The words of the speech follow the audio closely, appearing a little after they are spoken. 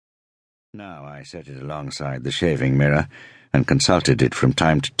Now I set it alongside the shaving mirror and consulted it from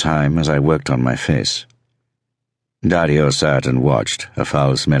time to time as I worked on my face. Dario sat and watched, a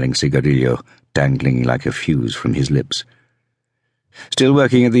foul-smelling cigarillo dangling like a fuse from his lips. "Still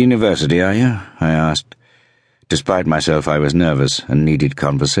working at the university, are you?" I asked. Despite myself, I was nervous and needed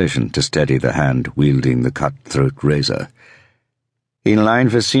conversation to steady the hand wielding the cut-throat razor. "In line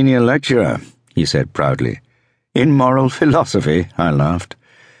for senior lecturer," he said proudly. "In moral philosophy," I laughed.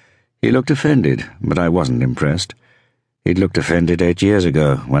 He looked offended, but I wasn't impressed. He'd looked offended 8 years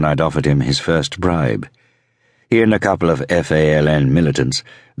ago when I'd offered him his first bribe. He and a couple of FALN militants,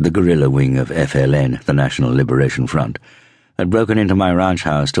 the guerrilla wing of FLN, the National Liberation Front, had broken into my ranch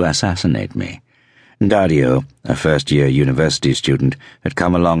house to assassinate me. Dario, a first-year university student, had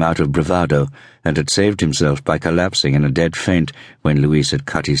come along out of bravado and had saved himself by collapsing in a dead faint when Luis had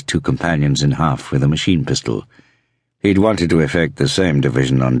cut his 2 companions in half with a machine pistol. He'd wanted to effect the same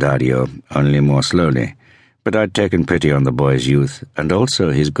division on Dario, only more slowly, but I'd taken pity on the boy's youth and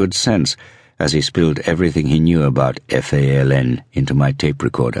also his good sense as he spilled everything he knew about FALN into my tape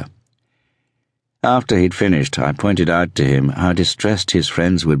recorder. After he'd finished, I pointed out to him how distressed his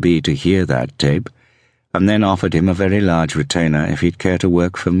friends would be to hear that tape, and then offered him a very large retainer if he'd care to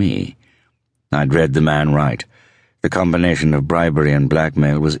work for me. I'd read the man right. The combination of bribery and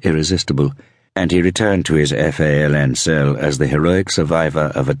blackmail was irresistible, and he returned to his FALN cell as the heroic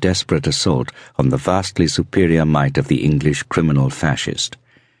survivor of a desperate assault on the vastly superior might of the English criminal fascist.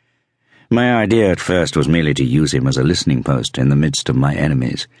 My idea at first was merely to use him as a listening post in the midst of my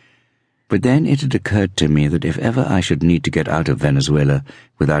enemies. But then it had occurred to me that if ever I should need to get out of Venezuela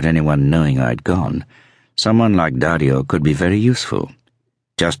without anyone knowing I'd gone, someone like Dario could be very useful.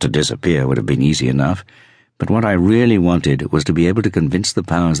 Just to disappear would have been easy enough, but what I really wanted was to be able to convince the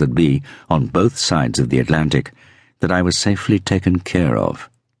powers that be, on both sides of the Atlantic, that I was safely taken care of.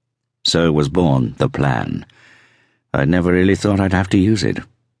 So was born the plan. I never really thought I'd have to use it.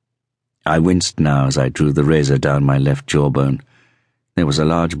 I winced now as I drew the razor down my left jawbone. There was a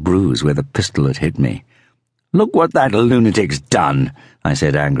large bruise where the pistol had hit me. "Look what that lunatic's done," I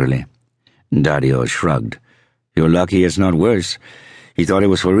said angrily. Dario shrugged. "You're lucky it's not worse. He thought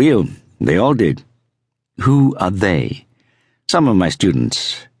it was for real. They all did." "Who are they?" "Some of my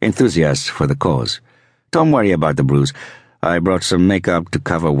students, enthusiasts for the cause. Don't worry about the bruise. I brought some makeup to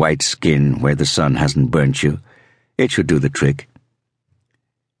cover white skin where the sun hasn't burnt you. It should do the trick."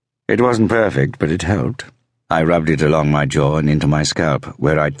 It wasn't perfect, but it helped. I rubbed it along my jaw and into my scalp,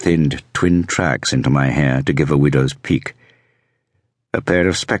 where I'd thinned twin tracks into my hair to give a widow's peak. A pair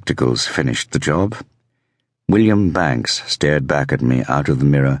of spectacles finished the job. William Banks stared back at me out of the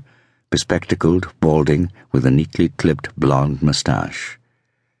mirror, bespectacled, balding, with a neatly clipped blonde moustache.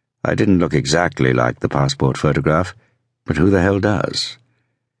 I didn't look exactly like the passport photograph, but who the hell does?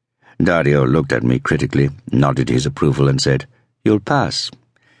 Dario looked at me critically, nodded his approval, and said, "You'll pass.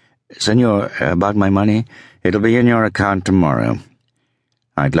 Senor, about my money, it'll be in your account tomorrow."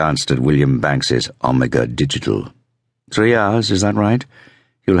 I glanced at William Banks's Omega Digital. 3 hours, is that right?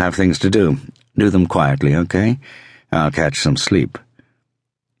 You'll have things to do. Do them quietly, okay? I'll catch some sleep.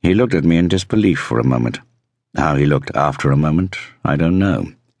 He looked at me in disbelief for a moment. How he looked after a moment, I don't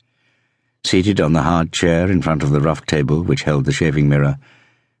know. Seated on the hard chair in front of the rough table which held the shaving mirror,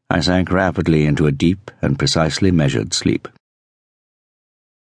 I sank rapidly into a deep and precisely measured sleep.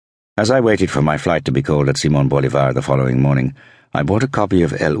 As I waited for my flight to be called at Simón Bolívar the following morning, I bought a copy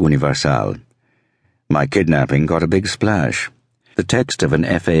of El Universal. My kidnapping got a big splash. The text of an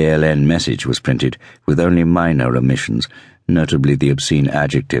FALN message was printed, with only minor omissions, notably the obscene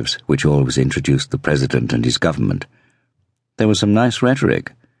adjectives which always introduced the president and his government. There was some nice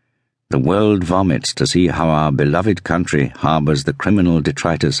rhetoric. "The world vomits to see how our beloved country harbours the criminal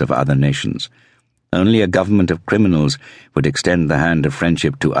detritus of other nations. Only a government of criminals would extend the hand of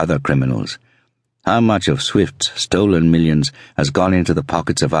friendship to other criminals. How much of Swift's stolen millions has gone into the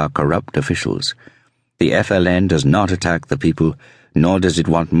pockets of our corrupt officials? The FLN does not attack the people, nor does it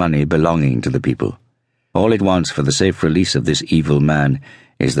want money belonging to the people. All it wants for the safe release of this evil man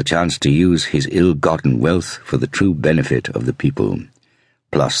is the chance to use his ill-gotten wealth for the true benefit of the people,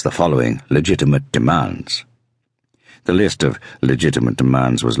 plus the following legitimate demands." The list of legitimate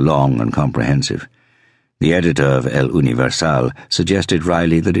demands was long and comprehensive. The editor of El Universal suggested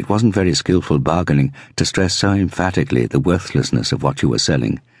wryly that it wasn't very skillful bargaining to stress so emphatically the worthlessness of what you were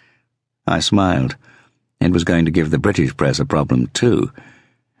selling. I smiled. It was going to give the British press a problem too.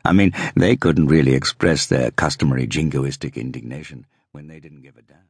 I mean, they couldn't really express their customary jingoistic indignation when they didn't give a damn.